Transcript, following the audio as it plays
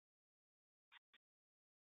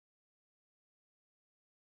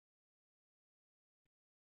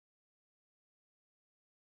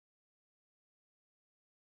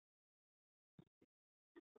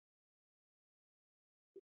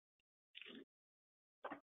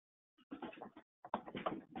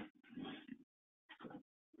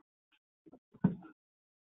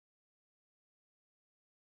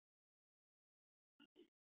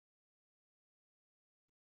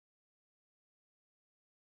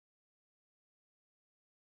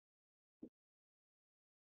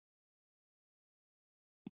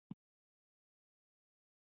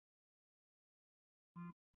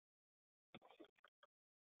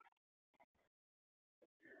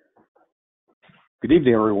Good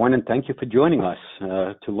evening, everyone, and thank you for joining us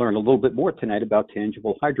to learn a little bit more tonight about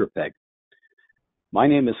Tangible Hydra-PEG. My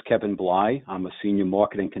name is Kevin Bly. I'm a senior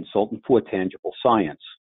marketing consultant for Tangible Science.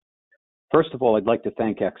 First of all, I'd like to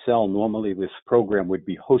thank Excel. Normally, this program would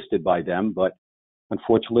be hosted by them, but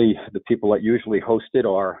unfortunately, the people that usually host it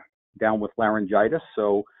are down with laryngitis,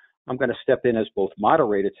 so I'm going to step in as both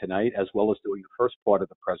moderator tonight as well as doing the first part of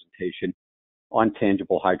the presentation on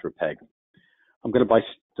Tangible Hydra-PEG. I'm going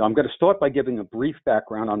to start by giving a brief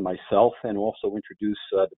background on myself and also introduce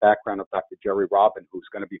the background of Dr. Jerry Robben, who's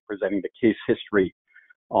going to be presenting the case history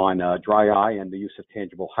on dry eye and the use of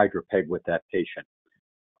Tangible Hydra-PEG with that patient.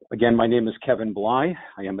 Again, my name is Kevin Bly.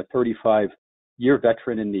 I am a 35-year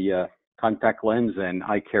veteran in the contact lens and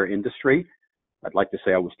eye care industry. I'd like to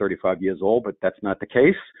say I was 35 years old, but that's not the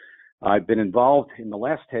case. I've been involved in the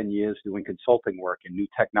last 10 years doing consulting work in new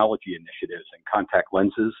technology initiatives in contact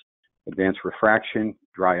lenses, advanced refraction,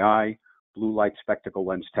 dry eye, blue light spectacle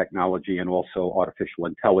lens technology, and also artificial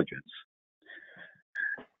intelligence.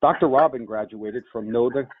 Dr. Robben graduated from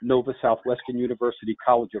Nova Southwestern University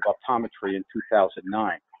College of Optometry in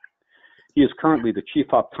 2009. He is currently the Chief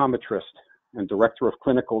Optometrist and Director of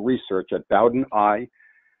Clinical Research at Bowden Eye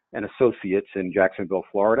and Associates in Jacksonville,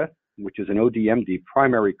 Florida, which is an ODMD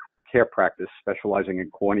primary care practice specializing in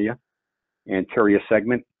cornea, anterior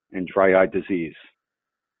segment, and dry eye disease.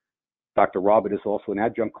 Dr. Robben is also an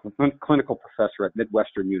adjunct clinical professor at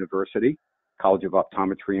Midwestern University, College of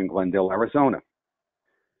Optometry in Glendale, Arizona.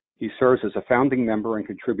 He serves as a founding member and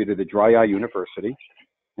contributor to Dry Eye University,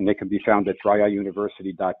 and they can be found at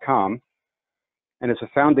dryeyeuniversity.com, and is a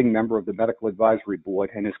founding member of the Medical Advisory Board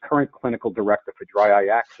and is current clinical director for Dry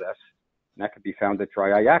Eye Access, and that can be found at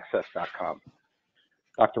dryeyeaccess.com.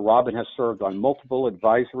 Dr. Robben has served on multiple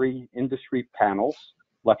advisory industry panels,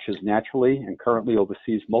 lectures naturally, and currently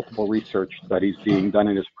oversees multiple research studies being done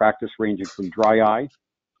in his practice ranging from dry eye,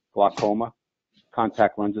 glaucoma,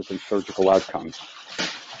 contact lenses, and surgical outcomes.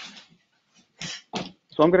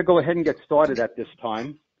 So I'm going to go ahead and get started at this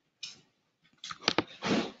time.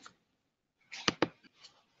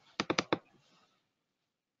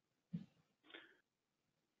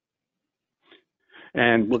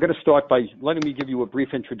 And we're going to start by letting me give you a brief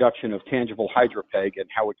introduction of Tangible Hydra-PEG and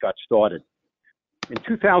how it got started. In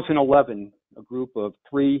 2011, a group of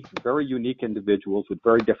three very unique individuals with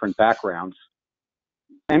very different backgrounds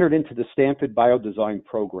entered into the Stanford Biodesign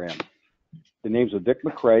program. The names of Vic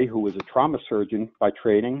McRae, who was a trauma surgeon by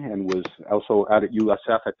training and was also out at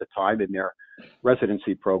USF at the time in their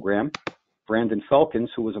residency program, Brandon Felkins,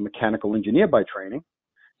 who was a mechanical engineer by training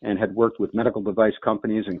and had worked with medical device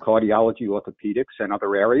companies in cardiology, orthopedics, and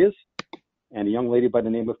other areas, and a young lady by the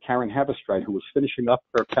name of Karen Haverstreit, who was finishing up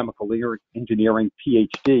her chemical engineering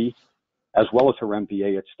PhD, as well as her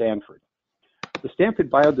MBA at Stanford. The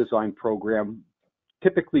Stanford Biodesign program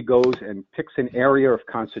typically goes and picks an area of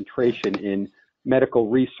concentration in medical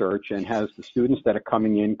research and has the students that are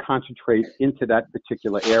coming in concentrate into that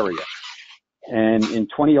particular area. And in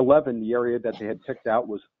 2011, the area that they had picked out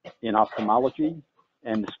was in ophthalmology,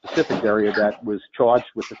 and the specific area that was charged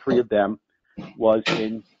with the three of them was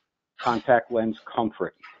in contact lens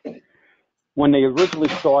comfort. When they originally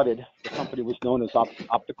started, the company was known as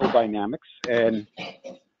Optical Dynamics, and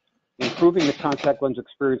improving the contact lens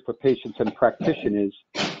experience for patients and practitioners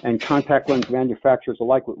and contact lens manufacturers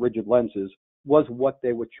alike with rigid lenses was what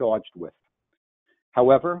they were charged with.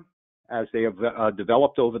 However, as they have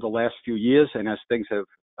developed over the last few years and as things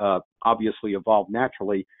have obviously evolved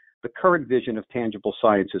naturally, the current vision of Tangible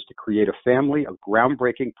Science is to create a family of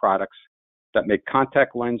groundbreaking products that make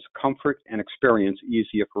contact lens comfort and experience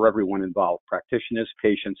easier for everyone involved, practitioners,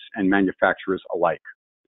 patients, and manufacturers alike.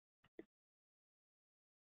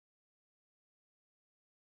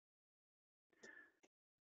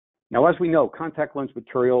 Now, as we know, contact lens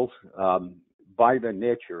materials, by their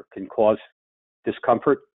nature, can cause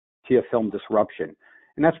discomfort, tear film disruption.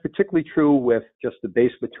 And that's particularly true with just the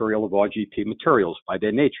base material of RGP materials by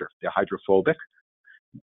their nature. They're hydrophobic.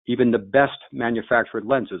 Even the best manufactured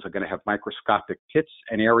lenses are going to have microscopic pits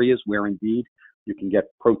and areas where indeed you can get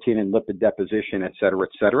protein and lipid deposition, et cetera, et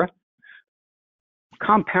cetera.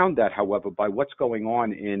 Compound that, however, by what's going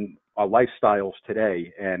on in our lifestyles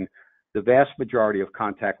today, and the vast majority of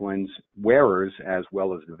contact lens wearers, as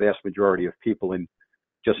well as the vast majority of people in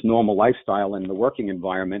just normal lifestyle in the working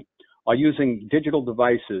environment, are using digital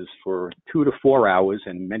devices for 2 to 4 hours,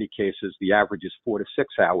 and in many cases the average is 4 to 6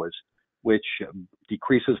 hours, which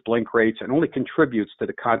decreases blink rates and only contributes to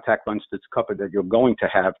the contact lens discomfort that you're going to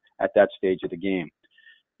have at that stage of the game.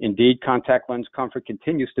 Indeed, contact lens comfort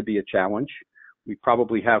continues to be a challenge. We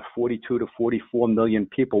probably have 42 to 44 million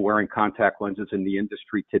people wearing contact lenses in the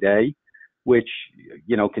industry today. which,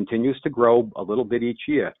 continues to grow a little bit each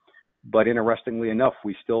year. But interestingly enough,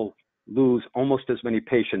 we still lose almost as many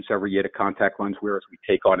patients every year to contact lens wear as we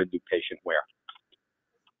take on a new patient wear.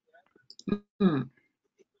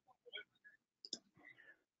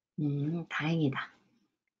 다행이다.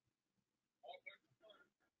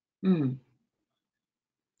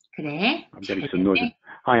 그래. I'm getting some noise.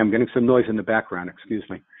 Hi, I'm getting some noise in the background. Excuse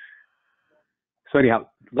me. So anyhow,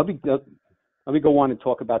 let me go on and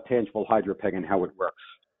talk about Tangible Hydra-PEG and how it works.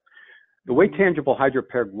 The way Tangible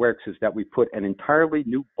Hydra-PEG works is that we put an entirely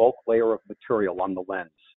new bulk layer of material on the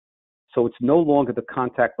lens. So it's no longer the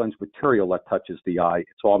contact lens material that touches the eye,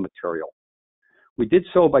 it's all material. We did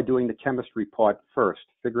so by doing the chemistry part first,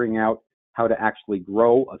 figuring out how to actually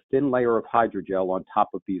grow a thin layer of hydrogel on top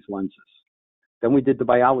of these lenses. Then we did the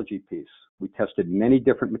biology piece. We tested many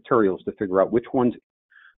different materials to figure out which ones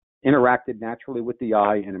interacted naturally with the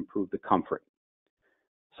eye and improved the comfort.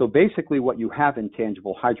 So basically what you have in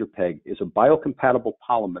Tangible Hydra-PEG is a biocompatible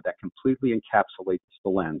polymer that completely encapsulates the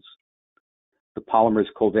lens. The polymer is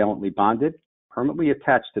covalently bonded, permanently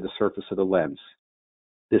attached to the surface of the lens.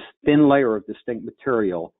 This thin layer of distinct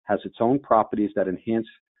material has its own properties that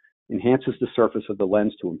enhances the surface of the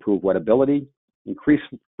lens to improve wettability, increase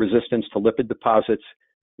resistance to lipid deposits,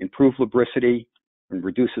 improve lubricity, and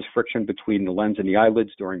reduces friction between the lens and the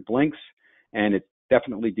eyelids during blinks, and it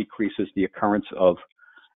definitely decreases the occurrence of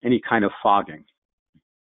any kind of fogging.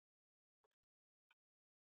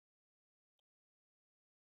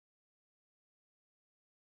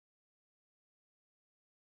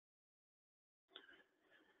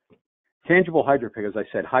 Tangible Hydra-PEG, as I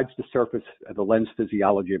said, hides the surface of the lens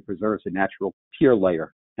physiology and preserves the natural tear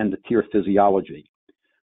layer and the tear physiology.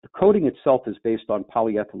 The coating itself is based on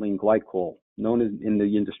polyethylene glycol, known in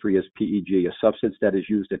the industry as PEG, a substance that is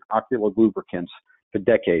used in ocular lubricants for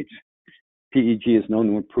decades. PEG is known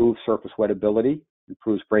to improve surface wettability,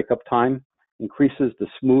 improves breakup time, increases the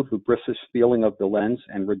smooth, lubricious feeling of the lens,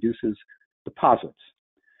 and reduces deposits.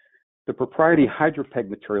 The proprietary Hydra-PEG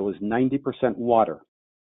material is 90% water,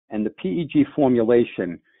 and the PEG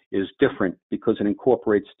formulation is different because it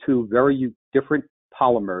incorporates two very different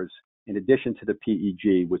polymers in addition to the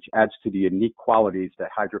PEG, which adds to the unique qualities that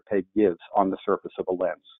Hydra-PEG gives on the surface of a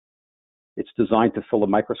lens. It's designed to fill the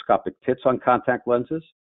microscopic pits on contact lenses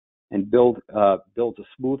and builds a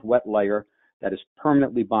smooth, wet layer that is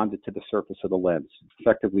permanently bonded to the surface of the lens. It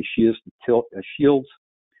effectively shields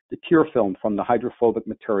the tear film from the hydrophobic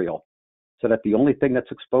material, so that the only thing that's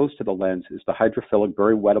exposed to the lens is the hydrophilic,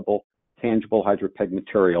 very wettable, Tangible Hydra-PEG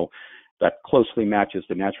material that closely matches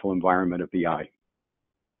the natural environment of the eye.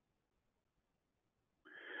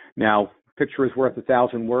 Now, picture is worth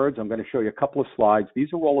 1,000 words. I'm going to show you a couple of slides.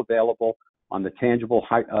 These are all available on the Tangible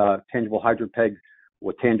Hydra-PEG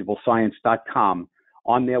or tangiblescience.com.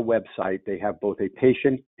 On their website, they have both a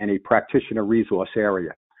patient and a practitioner resource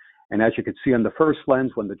area. And as you can see on the first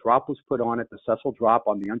lens, when the drop was put on it, the Cecil drop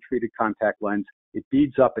on the untreated contact lens, it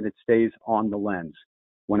beads up and it stays on the lens.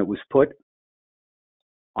 When it was put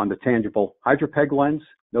on the Tangible Hydra-PEG lens,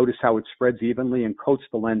 notice how it spreads evenly and coats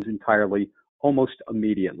the lens entirely almost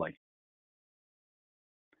immediately.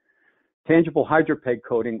 Tangible Hydra-PEG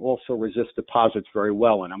coating also resists deposits very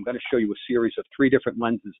well, and I'm going to show you a series of 3 different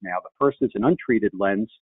lenses now. The first is an untreated lens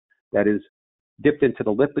that is dipped into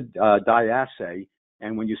the lipid dye assay,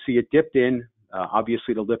 and when you see it dipped in,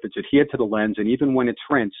 obviously the lipids adhere to the lens, and even when it's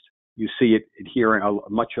rinsed, you see it adhering,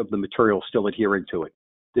 much of the material still adhering to it.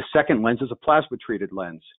 The second lens is a plasma-treated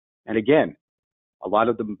lens, and again, a lot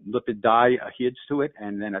of the lipid dye adheres to it,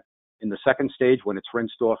 and then in the second stage, when it's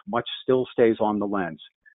rinsed off, much still stays on the lens.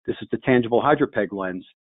 This is the Tangible Hydra-PEG lens,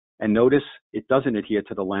 and notice it doesn't adhere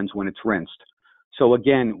to the lens when it's rinsed. So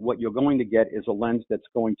again, what you're going to get is a lens that's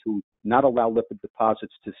going to not allow lipid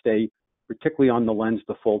deposits to stay particularly on the lens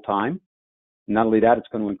the full time. Not only that, it's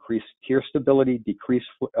going to increase tear stability, decrease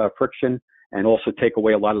friction, and also take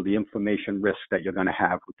away a lot of the inflammation risk that you're going to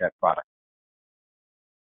have with that product.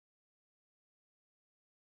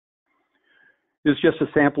 This is just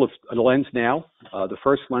a sample of a lens now. The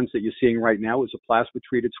first lens that you're seeing right now is a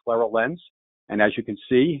plasma-treated scleral lens. And as you can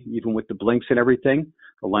see, even with the blinks and everything,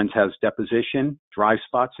 the lens has deposition, dry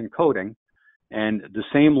spots, and coating. And the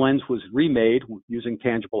same lens was remade using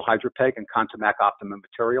Tangible Hydra-PEG and Contomac Optima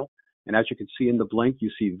material. And as you can see in the blink, you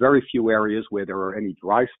see very few areas where there are any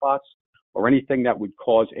dry spots or anything that would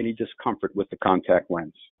cause any discomfort with the contact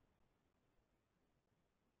lens.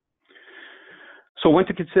 So when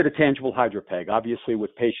to consider Tangible Hydra-PEG? Obviously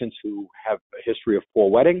with patients who have a history of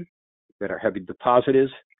poor wetting, that are heavy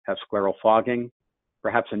depositors, have scleral fogging,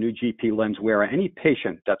 perhaps a new GP lens wearer, any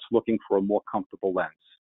patient that's looking for a more comfortable lens.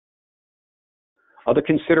 Other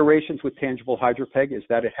considerations with Tangible Hydra-PEG is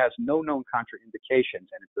that it has no known contraindications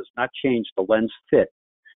and it does not change the lens fit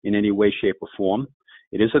in any way, shape, or form.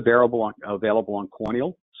 It is available on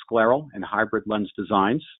corneal, scleral, and hybrid lens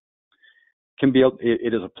designs.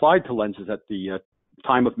 It is applied to lenses at the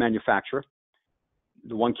time of manufacture.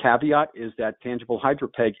 The one caveat is that Tangible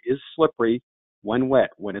Hydra-PEG is slippery when wet.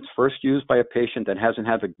 When it's first used by a patient that hasn't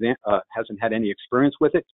had any experience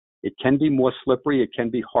with it, it can be more slippery. It can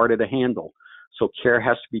be harder to handle. So care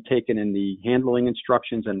has to be taken in the handling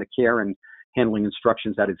instructions and the care and handling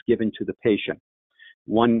instructions that is given to the patient.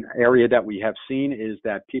 One area that we have seen is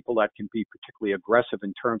that people that can be particularly aggressive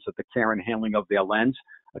in terms of the care and handling of their lens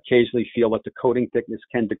occasionally feel that the coating thickness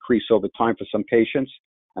can decrease over time for some patients.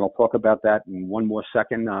 And I'll talk about that in one more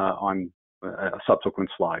second on a subsequent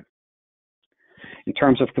slide. In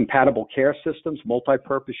terms of compatible care systems,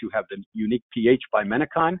 multi-purpose, you have the unique pH by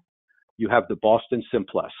Menicon. You have the Boston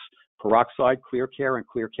Simplex, peroxide, clear care, and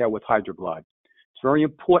clear care with Hydroglide. It's very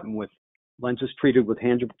important with lenses treated with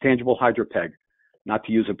Tangible Hydra-PEG not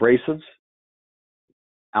to use abrasives,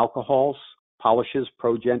 alcohols, polishes,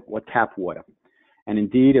 Progent, or tap water. And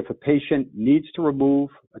indeed, if a patient needs to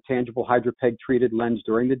remove a Tangible Hydra-PEG treated lens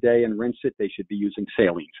during the day and rinse it, they should be using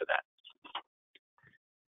saline for that.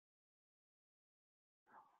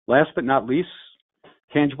 Last but not least,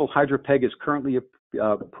 Tangible Hydra-PEG is currently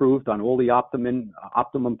approved on all the Optimum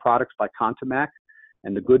products by Contimac.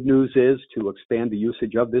 And the good news is, to expand the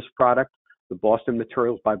usage of this product, the Boston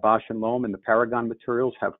materials by Bausch & Lomb and the Paragon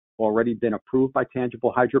materials have already been approved by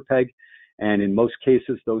Tangible Hydra-PEG. And in most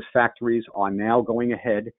cases, those factories are now going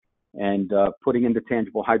ahead and putting in the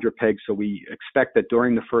Tangible Hydra-PEG. So we expect that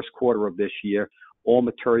during the first quarter of this year, all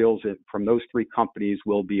materials from those three companies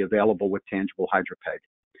will be available with Tangible Hydra-PEG.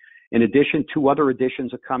 In addition, two other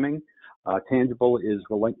additions are coming. Tangible is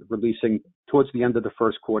releasing towards the end of the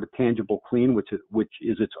first quarter Tangible Clean, which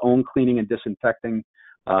is its own cleaning and disinfecting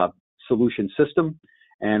solution system,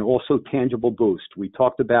 and also Tangible Boost. We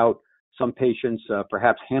talked about some patients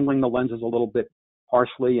perhaps handling the lenses a little bit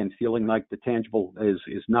harshly and feeling like the Tangible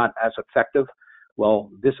is not as effective. Well,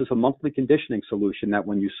 this is a monthly conditioning solution that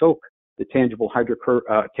when you soak the Tangible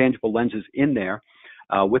lenses in there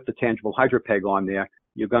with the Tangible Hydra-PEG on there,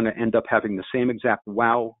 you're going to end up having the same exact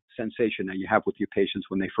wow sensation that you have with your patients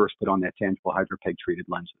when they first put on their Tangible Hydra-PEG treated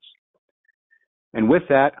lenses. And with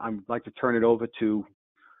that, I'd like to turn it over to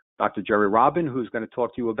Dr. Jerry Robben, who's going to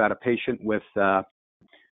talk to you about a patient with dry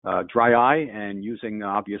eye and using,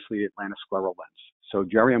 obviously, Atlantis scleral lens. So,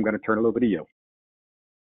 Jerry, I'm going to turn it over to you.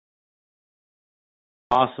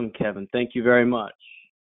 Awesome, Kevin. Thank you very much.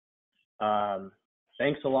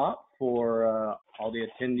 Thanks a lot for all the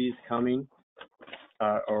attendees coming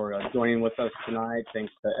or joining with us tonight.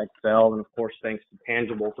 Thanks to Excel, and of course, thanks to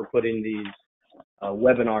Tangible for putting these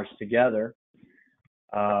webinars together.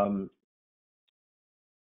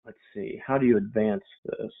 Let's see, how do you advance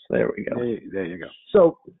this? There we go. There you go.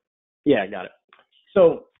 So, yeah, I got it.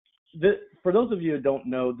 So, for those of you who don't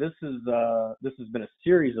know, this has been a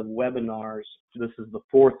series of webinars. This is the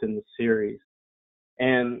fourth in the series,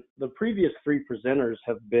 and the previous three presenters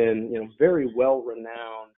have been, very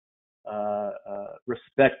well-renowned,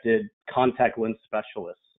 respected contact lens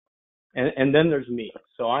specialists, and then there's me.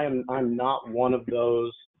 So I'm not one of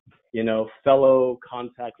those, fellow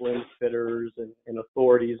contact lens fitters and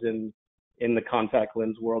authorities in the contact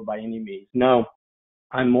lens world by any means. No,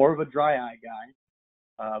 I'm more of a dry eye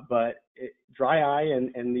guy, but dry eye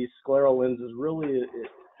and these scleral lenses really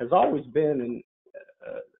has always been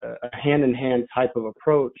a hand-in-hand type of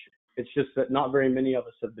approach. It's just that not very many of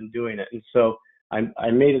us have been doing it. And so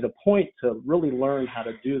I made it a point to really learn how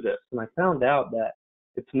to do this. And I found out that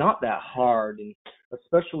it's not that hard, and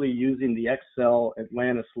especially using the XL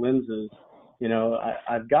Atlantis lenses,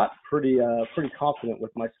 I've got pretty confident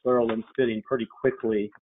with my scleral lens fitting pretty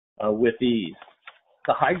quickly with ease.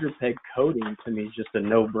 The Hydra-PEG coating to me is just a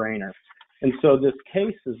no-brainer. And so this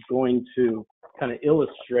case is going to kind of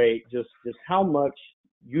illustrate just how much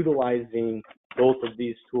utilizing both of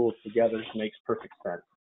these tools together makes perfect sense.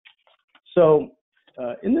 So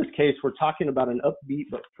in this case, we're talking about an upbeat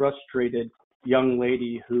but frustrated young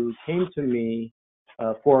lady who came to me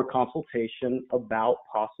for a consultation about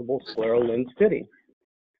possible scleral lens fitting.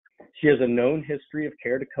 She has a known history of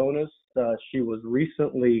keratoconus. She was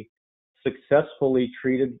recently successfully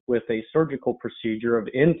treated with a surgical procedure of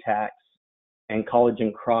Intacs and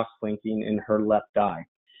collagen cross-linking in her left eye.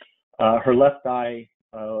 Her left eye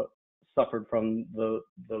suffered from the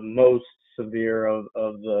most severe of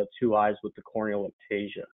the two eyes with the corneal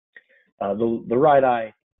ectasia. The right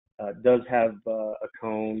eye does have a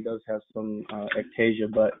cone, does have some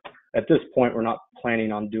ectasia, but at this point we're not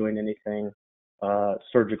planning on doing anything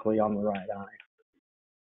surgically on the right eye.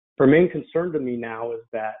 Her main concern to me now is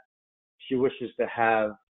that she wishes to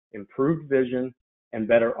have improved vision and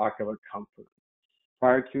better ocular comfort.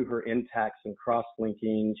 Prior to her intacts and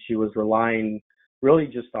cross-linking, she was relying really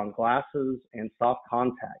just on glasses and soft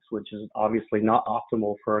contacts, which is obviously not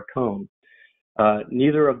optimal for a cone.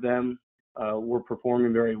 Neither of them were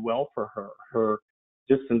performing very well for her. Her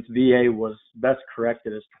distance VA was best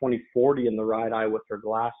corrected as 20/40 in the right eye with her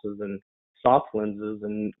glasses and soft lenses,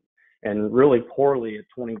 and really poorly at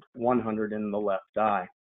 2100 in the left eye.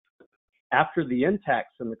 After the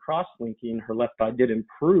intacts and the cross-linking, her left eye did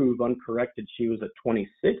improve. Uncorrected, she was at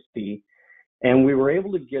 20/60, and we were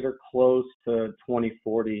able to get her close to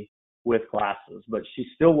 20/40 with glasses, but she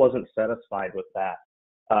still wasn't satisfied with that.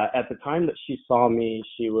 At the time that she saw me,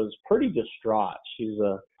 she was pretty distraught. She's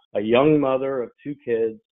a young mother of 2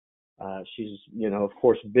 kids. She's, of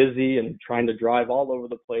course, busy and trying to drive all over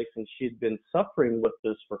the place, and she'd been suffering with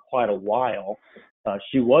this for quite a while.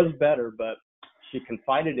 She was better, but she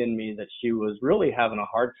confided in me that she was really having a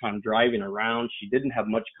hard time driving around. She didn't have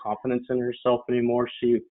much confidence in herself anymore.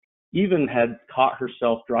 She even had caught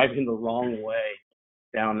herself driving the wrong way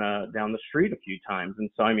down the street a few times. And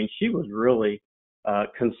so, she was really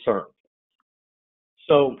concerned.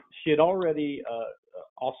 So she had already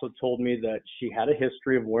also told me that she had a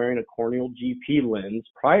history of wearing a corneal GP lens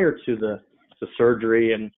prior to the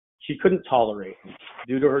surgery, and she couldn't tolerate it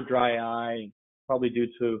due to her dry eye, probably due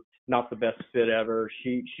to not the best fit ever.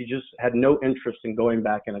 She just had no interest in going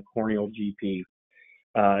back in a corneal GP.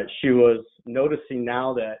 She was noticing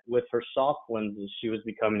now that with her soft lenses, she was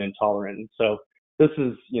becoming intolerant. And so this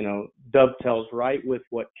is, dovetails right with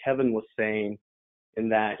what Kevin was saying, in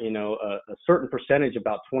that, a certain percentage,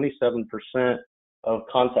 about 27% of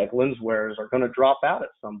contact lens wearers are going to drop out at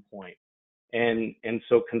some point. And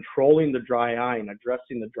so controlling the dry eye and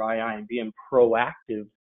addressing the dry eye and being proactive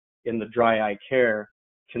in the dry eye care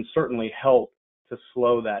can certainly help to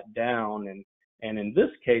slow that down. And in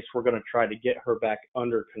this case, we're going to try to get her back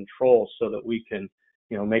under control so that we can,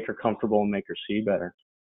 make her comfortable and make her see better.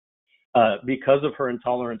 Because of her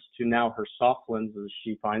intolerance to now her soft lenses,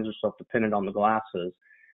 she finds herself dependent on the glasses.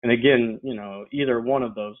 And again, either one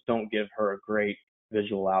of those don't give her a great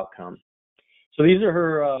visual outcome. So these are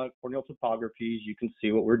her corneal topographies. You can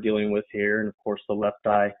see what we're dealing with here. And of course, the left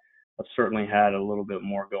eye certainly had a little bit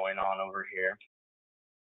more going on over here.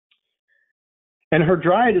 And her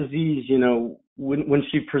dry eye disease, when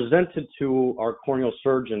she presented to our corneal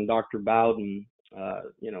surgeon, Dr. Bowden,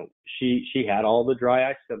 she had all the dry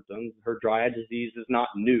eye symptoms. Her dry eye disease is not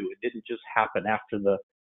new. It didn't just happen after the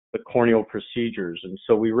corneal procedures. And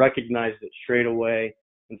so we recognized it straight away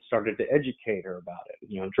and started to educate her about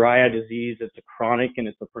it. Dry eye disease, it's a chronic and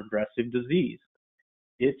it's a progressive disease.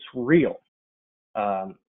 It's real.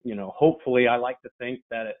 Hopefully, I like to think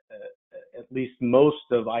that at least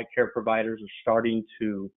most of eye care providers are starting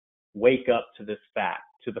to wake up to this fact,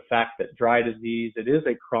 to the fact that dry eye disease, it is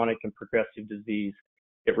a chronic and progressive disease.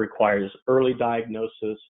 It requires early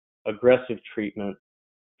diagnosis, aggressive treatment,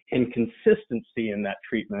 and consistency in that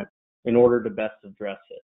treatment in order to best address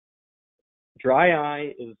it. Dry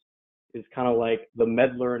eye is kind of like the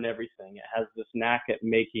meddler in everything. It has this knack at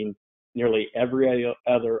making nearly every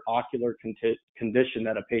other ocular condition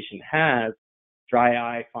that a patient has, dry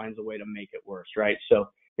eye finds a way to make it worse, right? So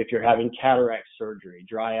if you're having cataract surgery,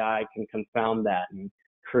 dry eye can confound that and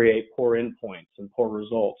create poor endpoints and poor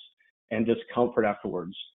results and discomfort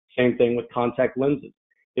afterwards. Same thing with contact lenses.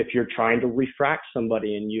 If you're trying to refract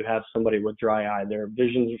somebody and you have somebody with dry eye, their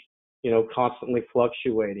vision's, constantly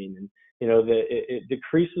fluctuating, and, it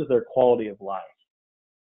decreases their quality of life.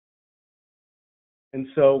 And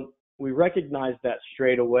so we recognized that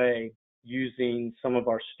straight away using some of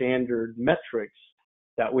our standard metrics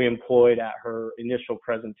that we employed at her initial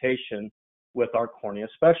presentation with our cornea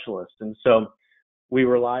specialist. And so we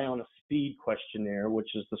rely on a SPEED questionnaire, which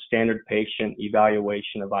is the standard patient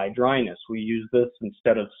evaluation of eye dryness. We use this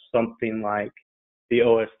instead of something like the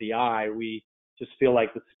OSDI. We just feel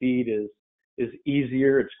like the SPEED is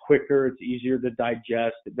easier, it's quicker, it's easier to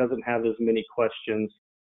digest, it doesn't have as many questions,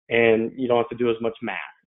 and you don't have to do as much math.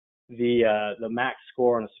 The max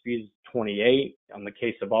score on a SPEED is 28. On the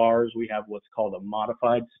case of ours, we have what's called a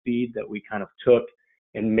modified SPEED that we kind of took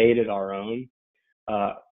and made it our own.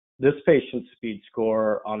 This patient's SPEED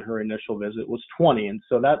score on her initial visit was 20, and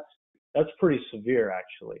so that's pretty severe,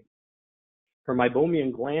 actually. Her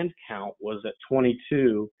meibomian gland count was at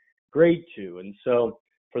 22, grade 2, and so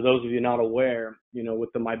for those of you not aware, with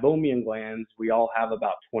the meibomian glands, we all have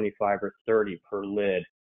about 25 or 30 per lid.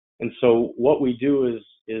 And so what we do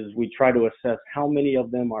is we try to assess how many of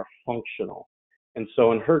them are functional. And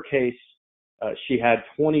so in her case, She had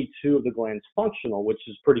 22 of the glands functional, which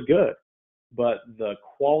is pretty good, but the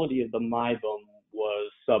quality of the meibum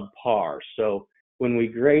was subpar. So when we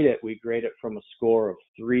grade it from a score of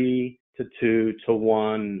 3 to 2 to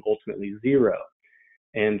 1, ultimately 0.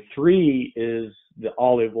 And 3 is the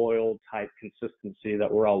olive oil type consistency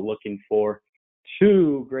that we're all looking for.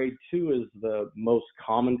 Grade 2 is the most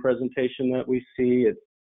common presentation that we see. It's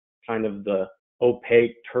kind of the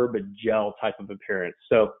opaque, turbid gel type of appearance.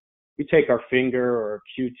 So we take our finger or a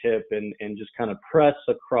Q-tip and just kind of press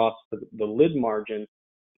across the lid margin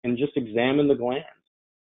and just examine the glands.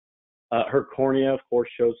 Her cornea, of course,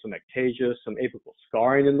 shows some ectasia, some apical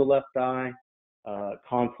scarring in the left eye,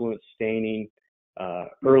 confluent staining,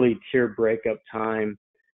 early tear breakup time,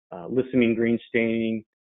 lissamine green staining.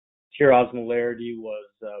 Tear osmolarity was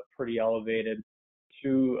pretty elevated,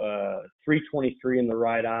 323 in the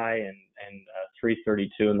right eye and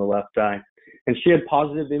 332 in the left eye. And she had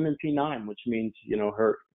positive MMP9, which means,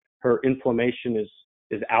 her inflammation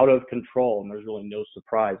is out of control, and there's really no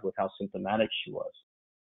surprise with how symptomatic she was.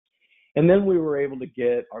 And then we were able to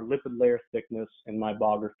get our lipid layer thickness and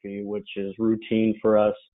meibography, which is routine for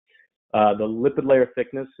us. The lipid layer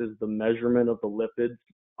thickness is the measurement of the lipids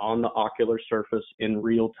on the ocular surface in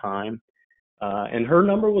real time. And her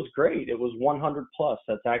number was great. It was 100 plus.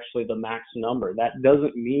 That's actually the max number. That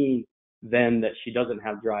doesn't mean then that she doesn't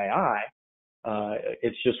have dry eye.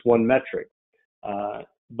 It's just one metric.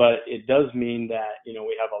 But it does mean that,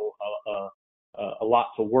 we have a lot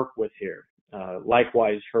to work with here.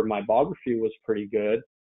 Likewise, her meibography was pretty good.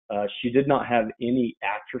 She did not have any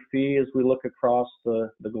atrophy as we look across the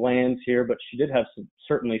glands here, but she did have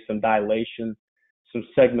certainly some dilation, some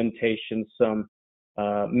segmentation, some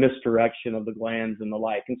misdirection of the glands and the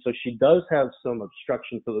like. And so she does have some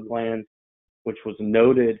obstruction to the glands, which was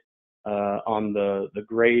noted on the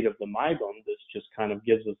grade of the meibum. This just kind of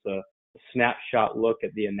gives us a snapshot look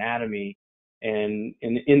at the anatomy. And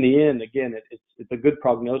in the end, again, it's a good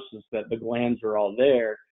prognosis that the glands are all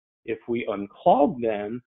there. If we unclog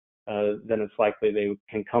them, then it's likely they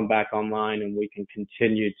can come back online and we can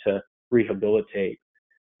continue to rehabilitate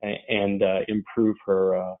and improve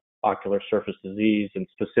her ocular surface disease, and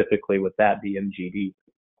specifically with that, the MGD.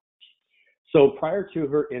 So prior to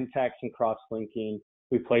her intacs and cross-linking,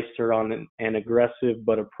 we placed her on an aggressive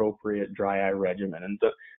but appropriate dry eye regimen. And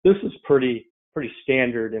this is pretty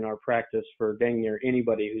standard in our practice for dang near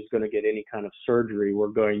anybody who's going to get any kind of surgery. We're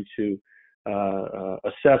going to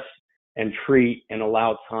assess and treat and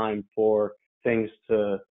allow time for things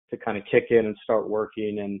to kind of kick in and start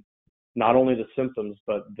working, and not only the symptoms,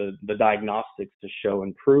 but the diagnostics to show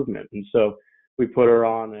improvement. And so we put her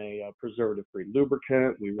on a preservative-free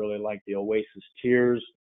lubricant. We really like the Oasis Tears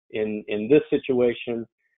in this situation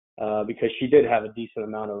because she did have a decent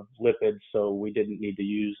amount of lipids, so we didn't need to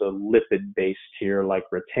use a lipid-based tear like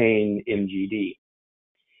Retain MGD.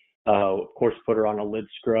 Of course, put her on a lid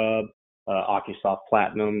scrub. OcuSoft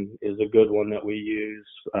Platinum is a good one that we use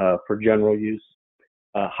for general use.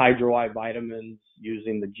 Hydro Eye vitamins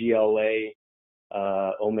using the GLA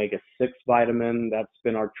omega-6 vitamin. That's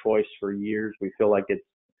been our choice for years. We feel like it's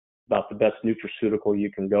about the best nutraceutical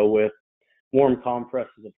you can go with. Warm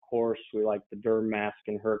compresses, of course. We like the Derm Mask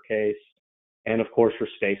in her case. And, of course,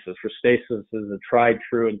 Restasis. Restasis is a tried,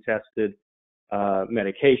 true, and tested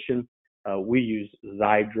medication. We use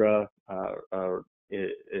Xiidra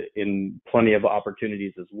in plenty of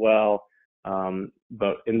opportunities as well.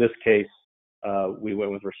 But in this case, we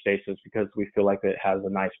went with Restasis because we feel like it has a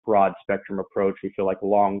nice broad spectrum approach. We feel like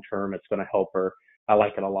long term it's going to help her. I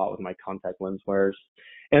like it a lot with my contact lens wearers.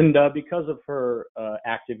 And because of her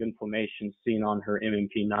active inflammation seen on her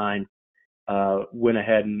MMP9, went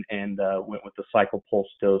ahead and went with the cycle pulse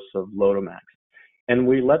dose of Lotemax. And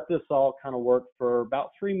we let this all kind of work for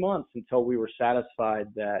about 3 months until we were satisfied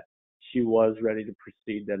that she was ready to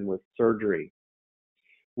proceed then with surgery.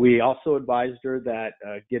 We also advised her that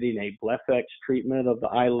getting a Blefex treatment of the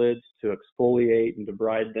eyelids to exfoliate and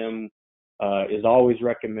debride them is always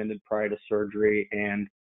recommended prior to surgery. And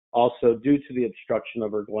also, due to the obstruction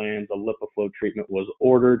of her glands, a LipiFlow treatment was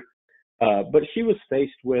ordered. But she was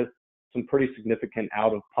faced with some pretty significant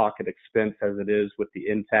out-of-pocket expense as it is with the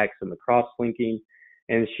intacs and the cross-linking,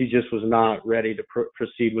 and she just was not ready to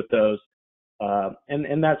proceed with those.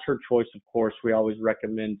 And that's her choice, of course. We always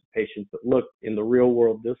recommend to patients that, look, in the real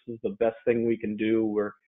world, this is the best thing we can do.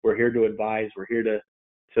 We're here to advise. We're here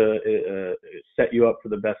to set you up for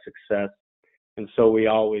the best success. And so we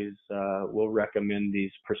always will recommend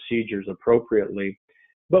these procedures appropriately.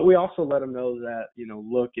 But we also let them know that,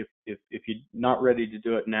 look, if you're not ready to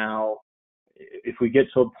do it now, if we get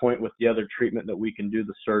to a point with the other treatment that we can do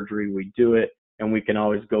the surgery, we do it. and we can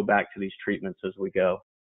always go back to these treatments as we go.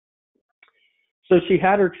 So she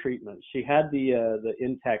had her treatment. She had the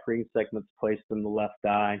intact ring segments placed in the left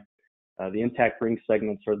eye. The intact ring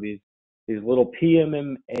segments are these little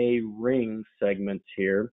PMMA ring segments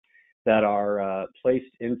here that are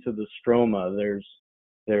placed into the stroma.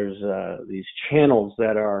 There's these channels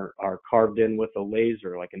that are carved in with a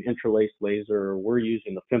laser, like an interlaced laser. We're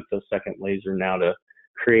using the femtosecond laser now to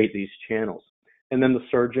create these channels. And then the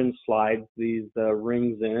surgeon slides these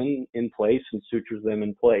rings in place and sutures them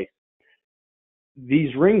in place.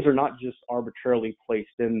 These rings are not just arbitrarily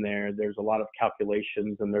placed in there. There's a lot of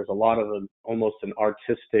calculations, and there's a lot of almost an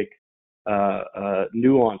artistic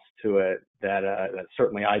nuance to it that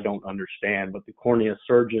certainly I don't understand, but the cornea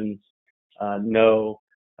surgeons know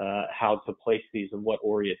how to place these in what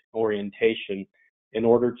orientation in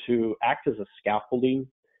order to act as a scaffolding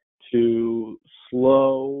to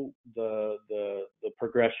slow the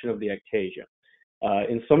progression of the ectasia.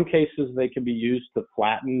 In some cases, they can be used to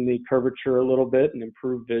flatten the curvature a little bit and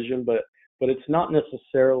improve vision, but it's not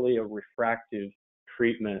necessarily a refractive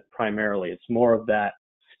treatment primarily. It's more of that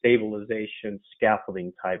stabilization,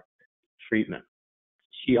 scaffolding type treatment.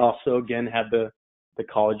 She also, again, had the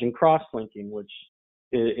collagen cross-linking, which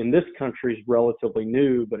in this country is relatively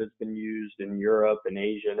new, but it's been used in Europe and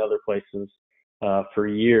Asia and other places for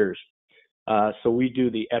years. So we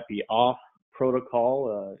do the epi-off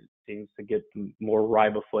protocol. It seems to get more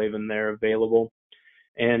riboflavin there available.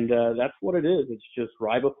 And that's what it is. It's just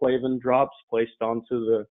riboflavin drops placed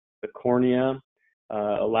onto the cornea,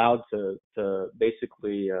 allowed to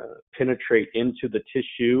basically penetrate into the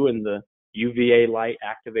tissue, and the UVA light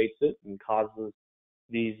activates it and causes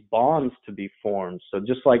these bonds to be formed. So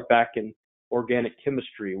just like back in organic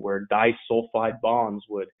chemistry where disulfide bonds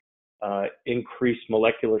would increase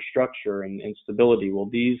molecular structure and stability, well,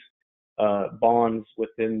 these bonds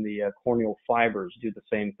within the corneal fibers do the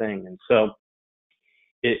same thing. And so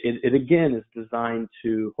it again is designed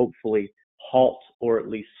to hopefully halt or at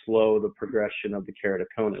least slow the progression of the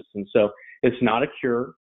keratoconus. And so it's not a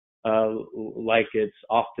cure like it's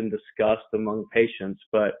often discussed among patients,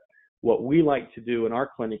 but what we like to do in our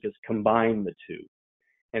clinic is combine the two.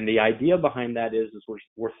 And the idea behind that is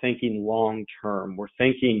we're thinking long term. We're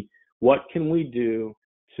thinking, what can we do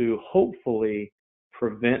to hopefully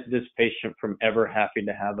prevent this patient from ever having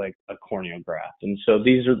to have a corneal graft? And so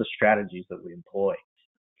these are the strategies that we employ.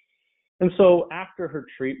 And so after her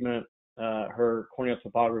treatment, her corneal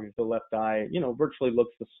topography of the left eye, virtually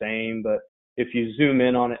looks the same, but if you zoom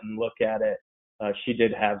in on it and look at it, she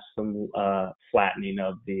did have some flattening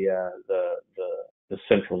of the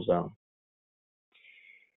central zone.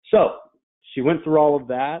 So she went through all of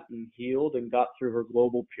that and healed and got through her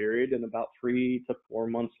global period. And about 3 to 4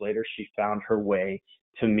 months later, she found her way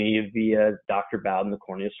to me via Dr. Bowden, the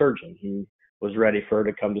cornea surgeon. He was ready for her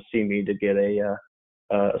to come to see me to get a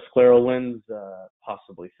scleral lens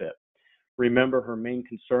possibly fit. Remember, her main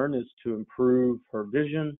concern is to improve her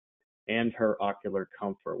vision and her ocular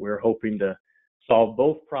comfort. We're hoping to solve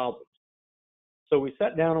both problems. So we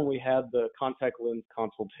sat down and we had the contact lens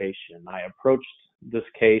consultation. I approached this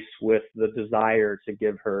case with the desire to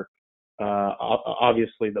give her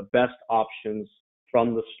obviously the best options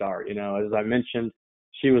from the start. As I mentioned,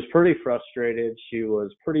 she was pretty frustrated, she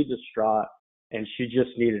was pretty distraught, and she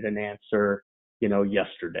just needed an answer,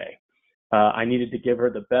 yesterday. I needed to give her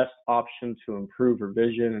the best option to improve her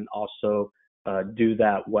vision and also do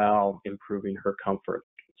that while improving her comfort.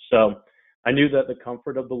 So I knew that the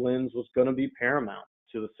comfort of the lens was going to be paramount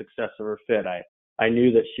to the success of her fit. I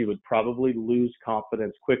knew that she would probably lose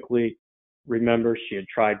confidence quickly. Remember, she had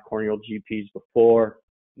tried corneal GPs before,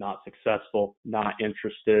 not successful, not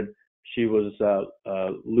interested. She was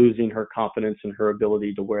losing her confidence in her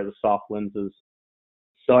ability to wear the soft lenses.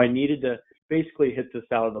 So I needed to basically hit this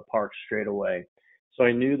out of the park straight away. So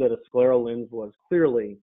I knew that a scleral lens was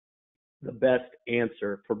clearly the best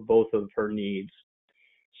answer for both of her needs.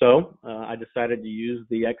 So I decided to use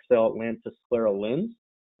the XL Atlantis scleral lens.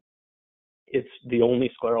 It's the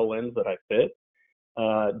only scleral lens that I fit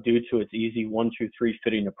due to its easy 1-2-3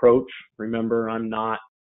 fitting approach. Remember, I'm not,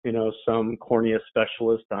 some cornea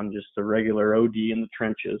specialist. I'm just a regular OD in the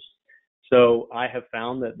trenches. So I have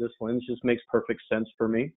found that this lens just makes perfect sense for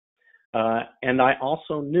me. And I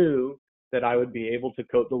also knew that I would be able to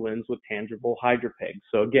coat the lens with Tangible Hydra-PEG.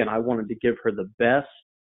 So again, I wanted to give her the best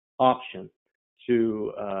options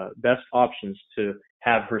to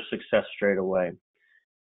have her success straight away.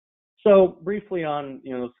 So briefly on,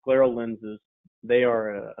 scleral lenses, they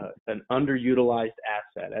are an underutilized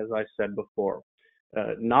asset, as I said before,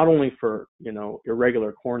 not only for,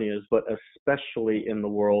 irregular corneas, but especially in the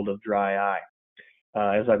world of dry eye.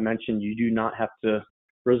 As I mentioned, you do not have to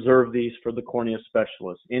reserve these for the cornea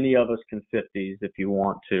specialist. Any of us can fit these if you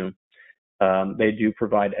want to. They do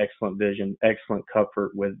provide excellent vision, excellent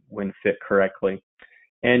comfort when fit correctly.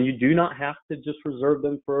 And you do not have to just reserve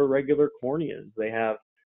them for regular corneas.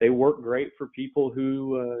 They work great for people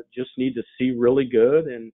who just need to see really good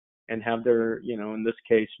and have their, in this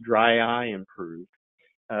case, dry eye improved.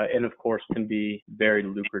 And of course can be very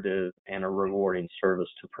lucrative and a rewarding service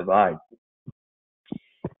to provide.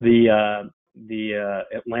 The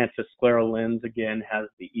Atlantis scleral lens again has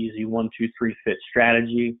the easy 1, 2, 3 fit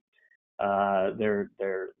strategy. Their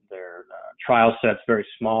trial set's very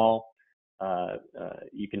small.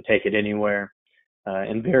 You can take it anywhere,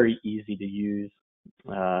 and very easy to use.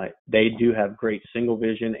 They do have great single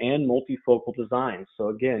vision and multifocal designs. So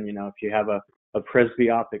again, if you have a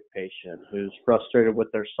presbyopic patient who's frustrated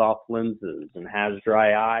with their soft lenses and has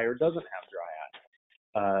dry eye or doesn't have dry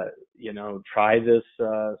eye, try this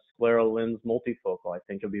scleral lens multifocal. I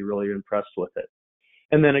think you'll be really impressed with it.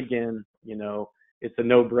 And then again, it's a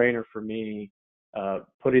no-brainer for me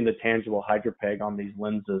putting the Tangible Hydra-PEG on these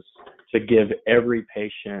lenses to give every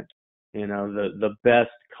patient, the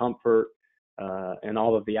best comfort and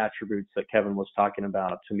all of the attributes that Kevin was talking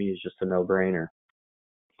about. To me, is just a no-brainer.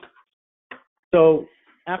 So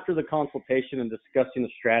after the consultation and discussing the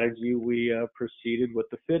strategy, we proceeded with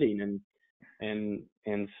the fitting,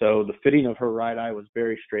 and so the fitting of her right eye was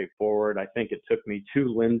very straightforward. I think it took me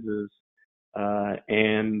 2 lenses,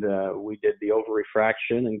 and we did the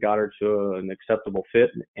over-refraction and got her to an acceptable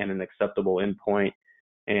fit and an acceptable endpoint,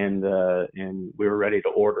 and we were ready to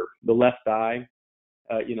order. The left eye,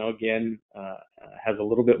 again, has a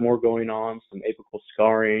little bit more going on, some apical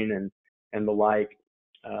scarring and the like.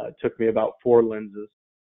 It took me about 4 lenses.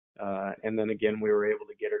 And then again, we were able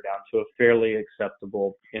to get her down to a fairly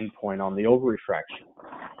acceptable endpoint on the over-refraction.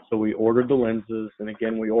 So we ordered the lenses, and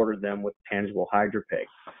again, we ordered them with Tangible Hydra-PEG.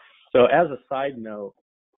 So as a side note,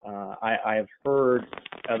 I have heard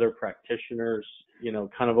other practitioners,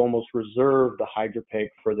 kind of almost reserve the Hydra-PEG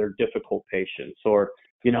for their difficult patients, or,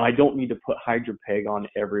 I don't need to put Hydra-PEG on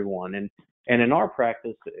everyone. And in our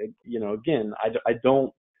practice, again, I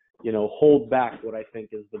don't, hold back what I think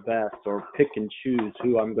is the best or pick and choose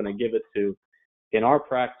who I'm going to give it to. In our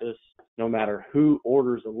practice, no matter who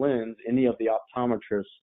orders a lens, any of the optometrists,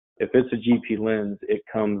 if it's a GP lens, it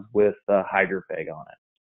comes with Hydra-PEG on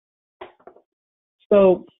it.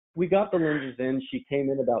 So we got the lenses in. She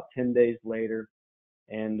came in about 10 days later,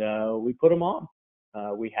 and we put them on.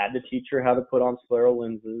 We had to teach her how to put on scleral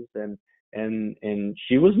lenses, and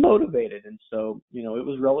she was motivated, and so it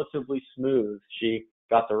was relatively smooth. She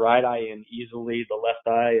got the right eye in easily. The left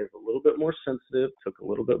eye is a little bit more sensitive, took a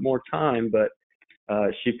little bit more time, but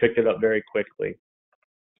she picked it up very quickly.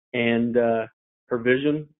 And her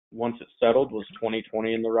vision, once it settled, was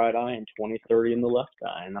 20/20 in the right eye and 20/30 in the left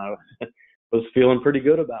eye, and I was feeling pretty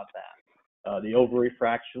good about that. The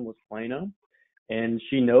over-refraction was plano, and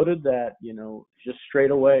she noted that, just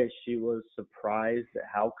straight away, she was surprised at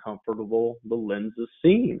how comfortable the lenses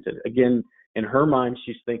seemed. Again, in her mind,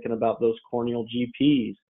 she's thinking about those corneal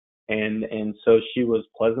GPs, and so she was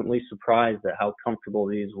pleasantly surprised at how comfortable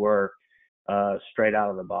these were straight out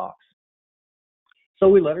of the box. So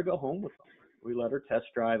we let her go home with them. We let her test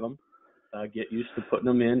drive them, get used to putting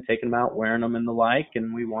them in, taking them out, wearing them and the like,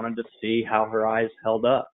 and we wanted to see how her eyes held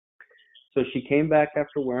up. So she came back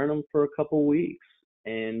after wearing them for a couple weeks,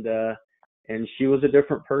 and she was a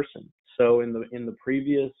different person. So in the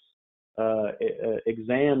previous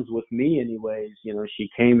exams with me anyways, she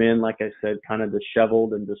came in, like I said, kind of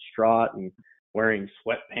disheveled and distraught and wearing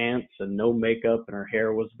sweatpants and no makeup, and her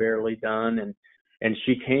hair was barely done. And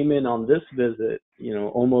she came in on this visit,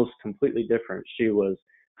 almost completely different. She was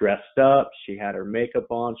dressed up. She had her makeup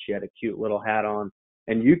on. She had a cute little hat on.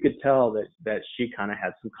 And you could tell that she kind of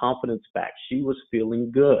had some confidence back. She was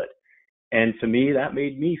feeling good. And to me, that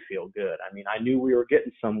made me feel good. I mean, I knew we were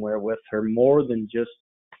getting somewhere with her, more than just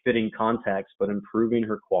fitting contacts, but improving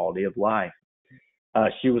her quality of life.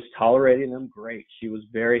 She was tolerating them great. She was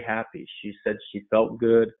very happy. She said she felt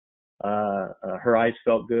good. Her eyes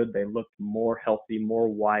felt good. They looked more healthy, more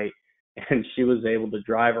white, and she was able to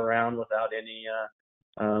drive around without any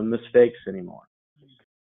mistakes anymore.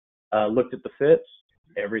 Looked at the fits.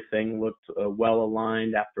 Everything looked well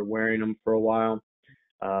aligned after wearing them for a while.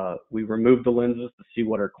 We removed the lenses to see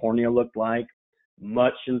what her cornea looked like.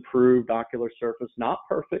 Much improved ocular surface, not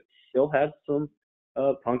perfect, still had some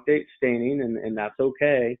punctate staining, and that's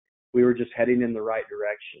okay. We were just heading in the right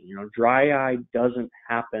direction. Dry eye doesn't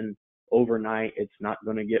happen overnight. It's not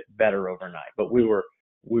going to get better overnight, but we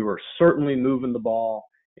were certainly moving the ball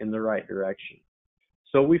in the right direction.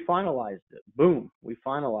 So we finalized it. Boom, we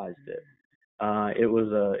finalized it. It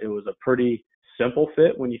was a pretty simple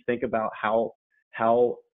fit when you think about how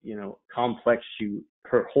complex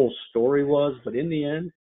her whole story was, but in the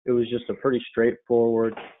end, it was just a pretty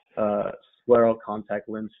straightforward scleral contact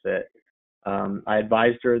lens fit. I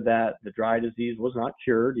advised her that the dry disease was not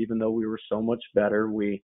cured, even though we were so much better.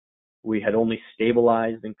 We had only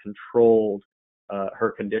stabilized and controlled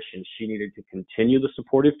her condition. She needed to continue the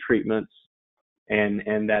supportive treatments,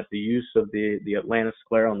 and that the use of the Atlantis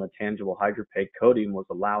scleral and the Tangible Hydra-PEG coating was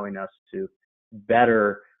allowing us to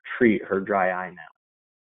better treat her dry eye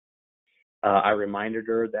now. I reminded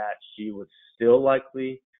her that she would still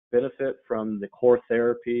likely benefit from the core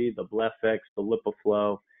therapy, the BlephX, the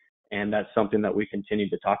LipiFlow, and that's something that we continue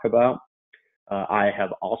to talk about. I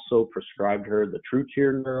have also prescribed her the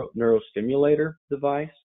TrueTear neurostimulator device.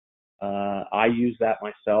 I use that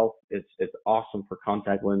myself. It's awesome for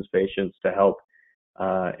contact lens patients to help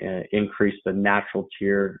increase the natural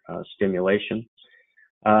tear stimulation.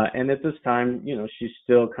 And at this time, she's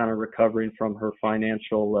still kind of recovering from her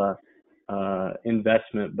financial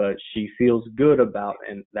investment, but she feels good about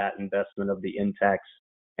that investment of the Intex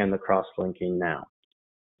and the cross-linking now.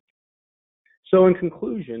 So in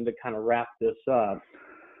conclusion, to kind of wrap this up,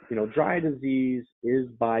 dry disease is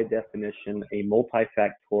by definition a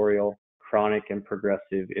multifactorial, chronic, and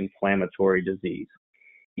progressive inflammatory disease.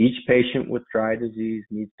 Each patient with dry disease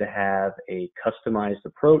needs to have a customized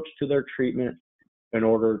approach to their treatment in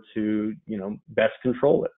order to, best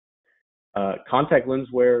control it. Contact lens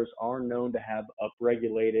wearers are known to have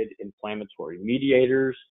upregulated inflammatory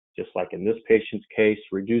mediators, just like in this patient's case,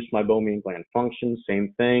 reduced meibomian gland function,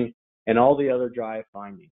 same thing, and all the other dry eye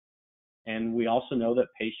findings. And we also know that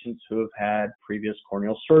patients who have had previous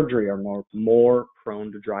corneal surgery are more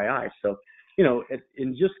prone to dry eye. So,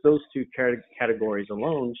 in just those two categories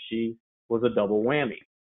alone, she was a double whammy.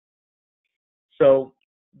 So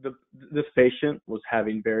this patient was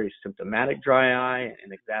having very symptomatic dry eye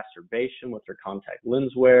and exacerbation with her contact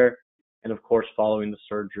lens wear, and of course, following the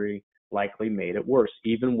surgery likely made it worse,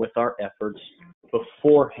 even with our efforts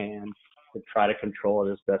beforehand to try to control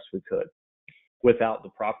it as best we could. Without the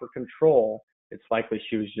proper control, it's likely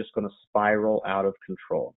she was just going to spiral out of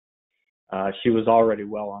control. She was already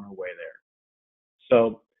well on her way there.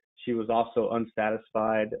 So she was also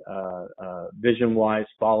unsatisfied vision-wise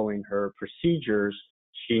following her procedures.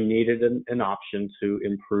 She needed an option to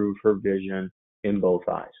improve her vision in both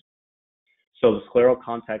eyes. So the scleral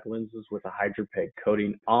contact lenses with a Hydra-PEG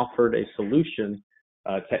coating offered a solution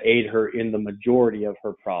to aid her in the majority of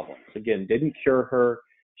her problems. Again, didn't cure her.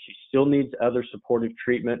 She still needs other supportive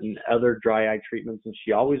treatment and other dry eye treatments, and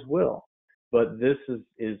she always will. But this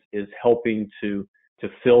is helping to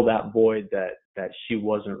fill that void that she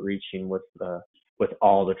wasn't reaching with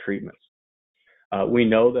all the treatments. We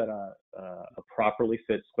know that a properly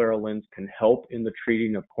fit scleral lens can help in the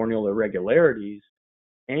treating of corneal irregularities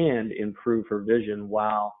and improve her vision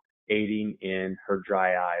while aiding in her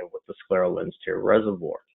dry eye with the scleral lens tear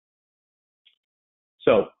reservoir.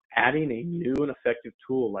 So adding a new and effective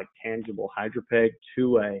tool like Tangible Hydra-PEG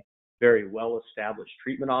to a very well-established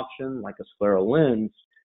treatment option like a scleral lens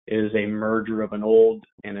is a merger of an old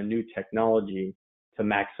and a new technology to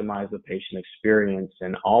maximize the patient experience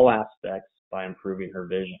in all aspects by improving her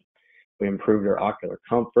vision. We improved her ocular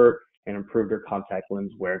comfort and improved her contact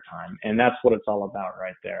lens wear time. And that's what it's all about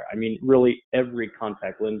right there. I mean, really every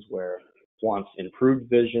contact lens wearer wants improved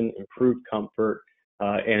vision, improved comfort,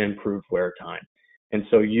 and improved wear time. And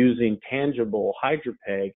so using Tangible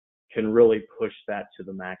Hydra-PEG can really push that to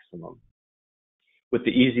the maximum. With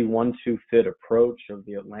the easy 1-2 fit approach of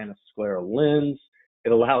the Atlantis scleral lens,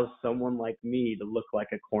 it allows someone like me to look like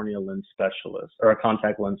a corneal lens specialist or a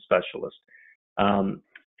contact lens specialist.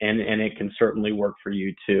 And it can certainly work for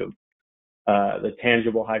you too. The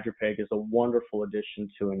Tangible Hydra-PEG is a wonderful addition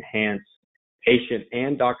to enhance patient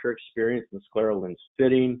and doctor experience in scleral lens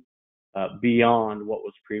fitting beyond what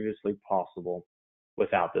was previously possible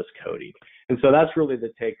without this coating. And so that's really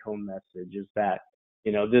the take-home message, is that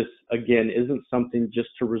this, again, isn't something just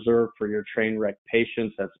to reserve for your train wreck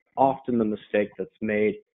patients. That's often the mistake that's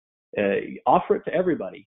made. Offer it to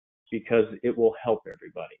everybody because it will help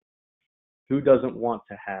everybody. Who doesn't want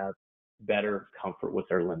to have better comfort with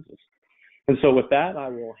their lenses? And so with that, I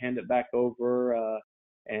will hand it back over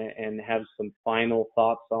and have some final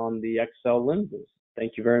thoughts on the XL lenses.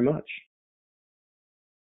 Thank you very much.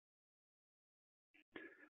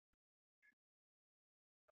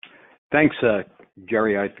 Thanks,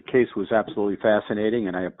 Jerry. The case was absolutely fascinating,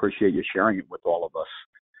 and I appreciate you sharing it with all of us.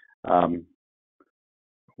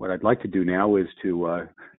 what I'd like to do now is to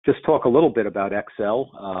just talk a little bit about Excel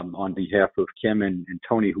on behalf of Kim and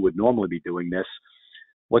Tony, who would normally be doing this.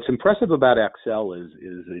 What's impressive about Excel is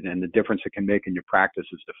and the difference it can make in your practice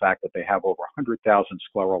is the fact that they have over 100,000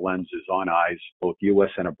 scleral lenses on eyes, both U.S.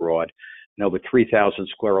 and abroad, and over 3,000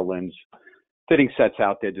 scleral lens fitting sets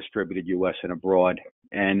out there distributed U.S. and abroad.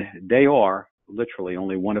 And they are literally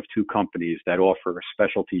only one of two companies that offer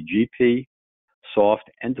specialty GP, soft,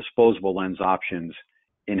 and disposable lens options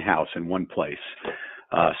in-house in one place.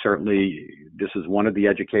 Certainly, this is one of the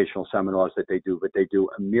educational seminars that they do, but they do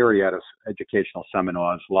a myriad of educational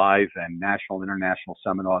seminars, live and national and international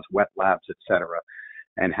seminars, wet labs, etc.,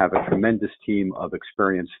 and have a tremendous team of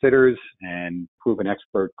experienced fitters and proven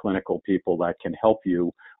expert clinical people that can help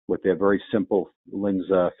you with their very simple lens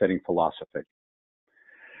fitting philosophy.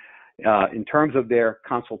 In terms of their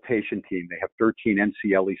consultation team, they have 13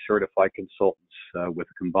 NCLE certified consultants with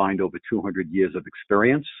a combined over 200 years of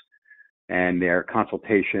experience. And their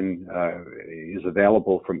consultation is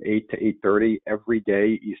available from 8 to 8:30 every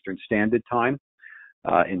day Eastern Standard Time.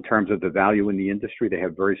 In terms of the value in the industry, they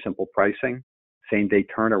have very simple pricing, same-day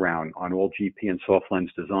turnaround on all GP and soft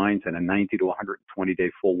lens designs, and a 90 to 120-day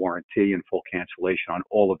full warranty and full cancellation on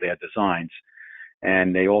all of their designs.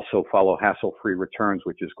 And they also follow hassle-free returns,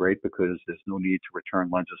 which is great because there's no need to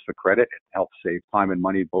return lenses for credit. It helps save time and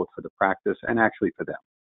money both for the practice and actually for them.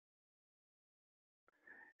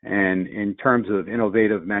 And in terms of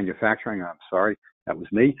innovative manufacturing, I'm sorry, that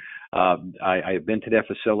was me. I have been to their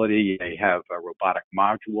facility. They have robotic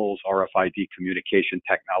modules, RFID communication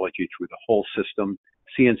technology through the whole system,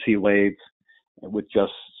 CNC lathes with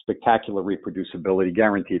just spectacular reproducibility,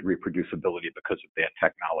 guaranteed reproducibility because of their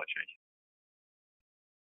technology.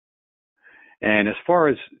 And as far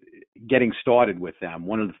as getting started with them,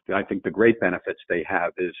 one of the, I think the great benefits they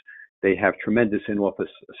have is they have tremendous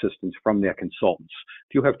in-office assistance from their consultants.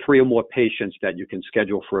 If you have 3 or more patients that you can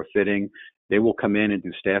schedule for a fitting, they will come in and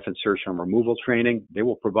do staff insertion and removal training. They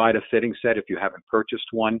will provide a fitting set if you haven't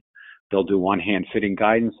purchased one. They'll do on-hand fitting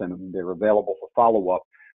guidance, and they're available for follow-up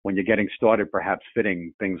when you're getting started, perhaps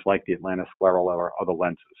fitting things like the Atlantis scleral or other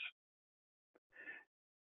lenses.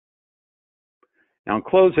 Now, in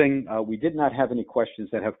closing, we did not have any questions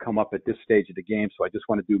that have come up at this stage of the game, so I just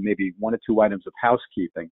want to do maybe 1 or 2 items of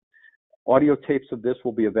housekeeping. Audio tapes of this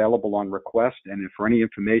will be available on request, and if for any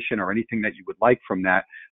information or anything that you would like from that,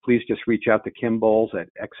 please just reach out to Kim Bowles at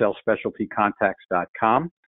xlspecialtycontacts.com.